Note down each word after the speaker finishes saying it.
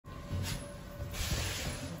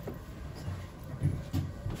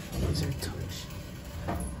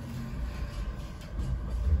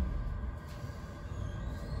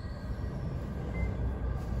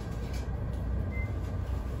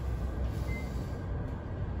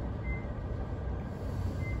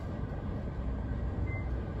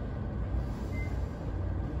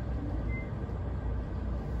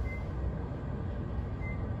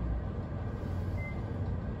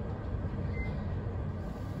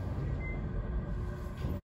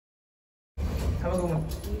Have a good one.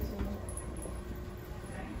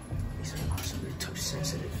 These are also really touch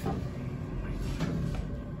sensitive.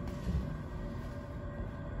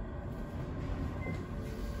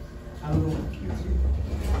 Have a good one.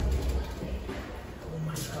 Oh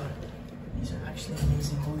my god. These are actually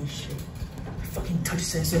amazing. Holy shit. They're fucking touch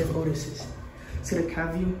sensitive Otises. See the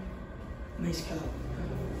cat view? Nice cat.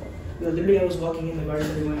 Yo, literally I was walking in the garden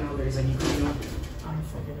and they went out there. He's like, you could go. I don't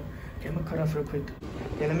fucking know. Okay, I'm gonna cut off real quick.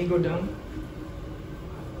 Yeah, let me go down.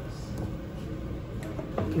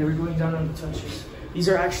 Okay, we're going down on the touches. These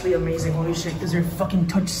are actually amazing. Holy shit. These are fucking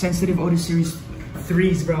touch sensitive Otis Series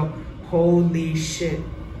 3s, bro. Holy shit.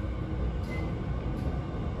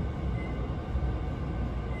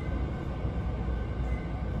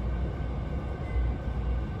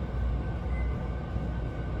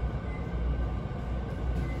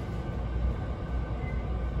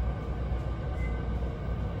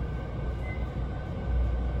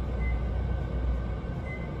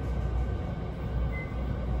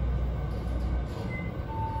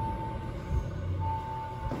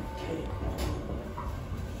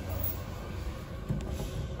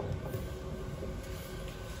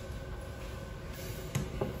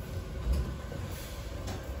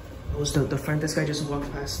 Was the front this guy just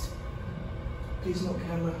walked past. Please no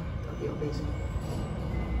camera. That'd be amazing.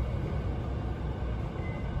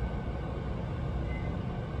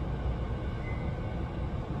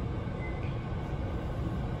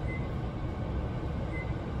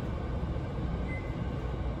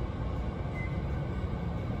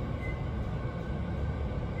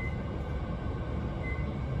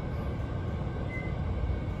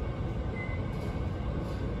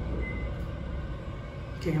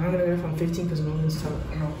 Okay, I'm not gonna get it from 15 because Nolan's top.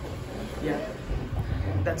 No. Yeah.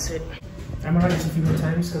 That's it. I'm gonna run this a few more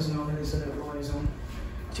times because Nolan is gonna go on his own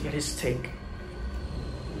to get his take.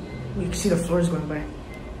 You can see the floors going by.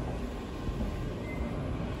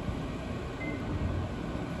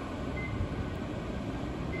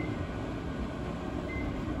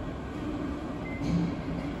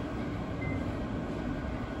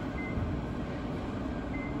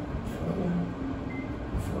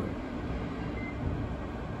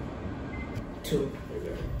 Two.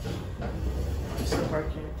 Just the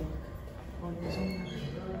parking, I think. On his own.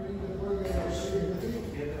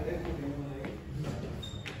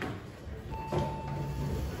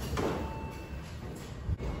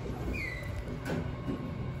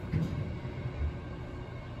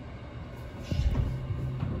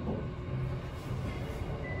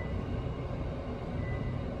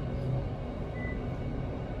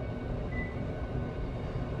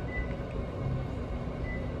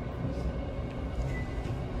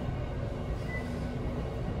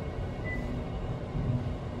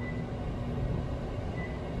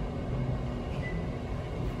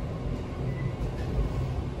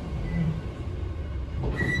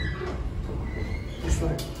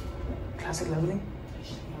 Classic leveling.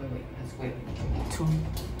 Wait, that's wait. Two.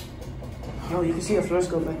 Yo, you can see the floors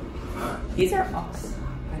go by. These are us.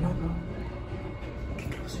 I know, bro.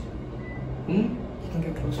 Get closer. You can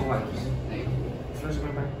get closer. Why? The floors go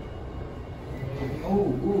by.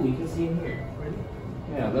 Oh, ooh, you can see in here. Really?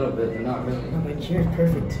 Yeah, a little bit, but not really. No, but here is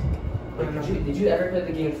perfect. Wait, did you ever play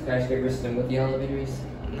the game Skyscraper Sim with the elevators?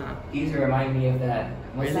 Nah. These remind me of that.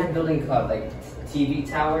 What's Really? that building called? Like TV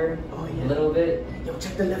tower? Oh, yeah. A little bit. Yo,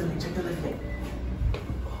 check the leveling, check the leveling.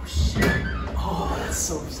 Oh, shit. Oh, that's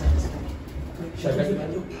so satisfying. Should I press it?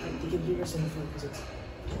 You can hear us in the front because it's...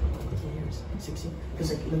 You can hear us. 60?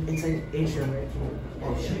 Because like, look, inside Asia, right?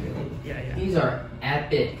 Oh, shit. Yeah. These are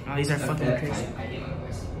epic. Oh, these are fucking crazy. I hate my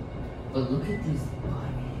voice. But look at these.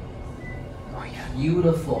 Oh, yeah.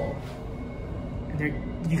 Beautiful. And they're...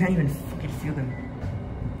 You can't even fucking feel them.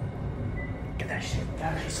 Look at that shit.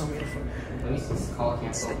 That is so beautiful. Let me see this call It's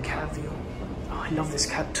cancel. the cat view. Oh, I love this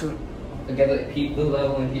cat too. Look at the people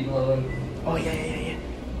level and people level. Oh, yeah.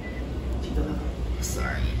 Keep the level.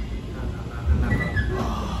 Sorry.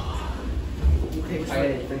 Oh. Okay, I got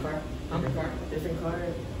a different car? Different car? Different car?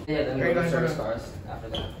 Yeah, then we Right, go to right, service right. cars after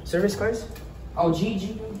that. Service cars? Oh,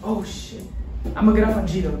 G. Oh, shit. I'm gonna get off on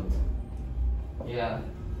G though. Yeah.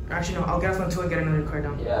 Actually, no, I'll get off on 2 and get another car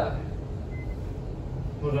down. Yeah.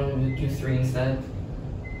 We're gonna do 3 instead.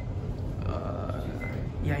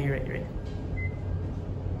 Yeah, you're right.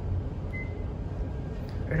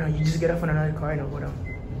 Or no, you just get off on another car and I'll go down.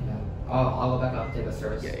 Yeah. Oh, I'll go back up, take a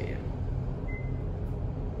service. Yeah.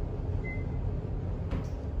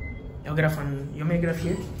 I'll get off on... You want me to get off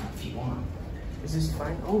here? If you want. Is this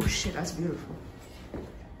fine? Oh shit, that's beautiful.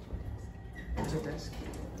 There's a desk.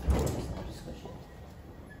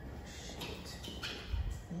 Shit.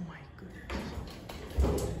 Oh my goodness.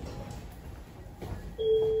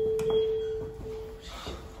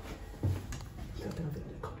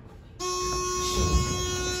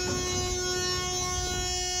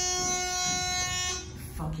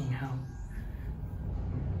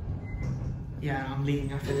 yeah, I'm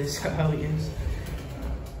leaving after this. How he is.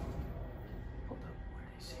 Hold up, where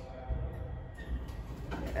did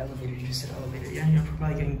I see? Elevator, you just said elevator. Yeah, you're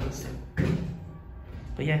probably getting busted.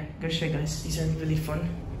 But yeah, good shit, guys. These are really fun.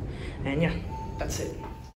 And yeah, that's it.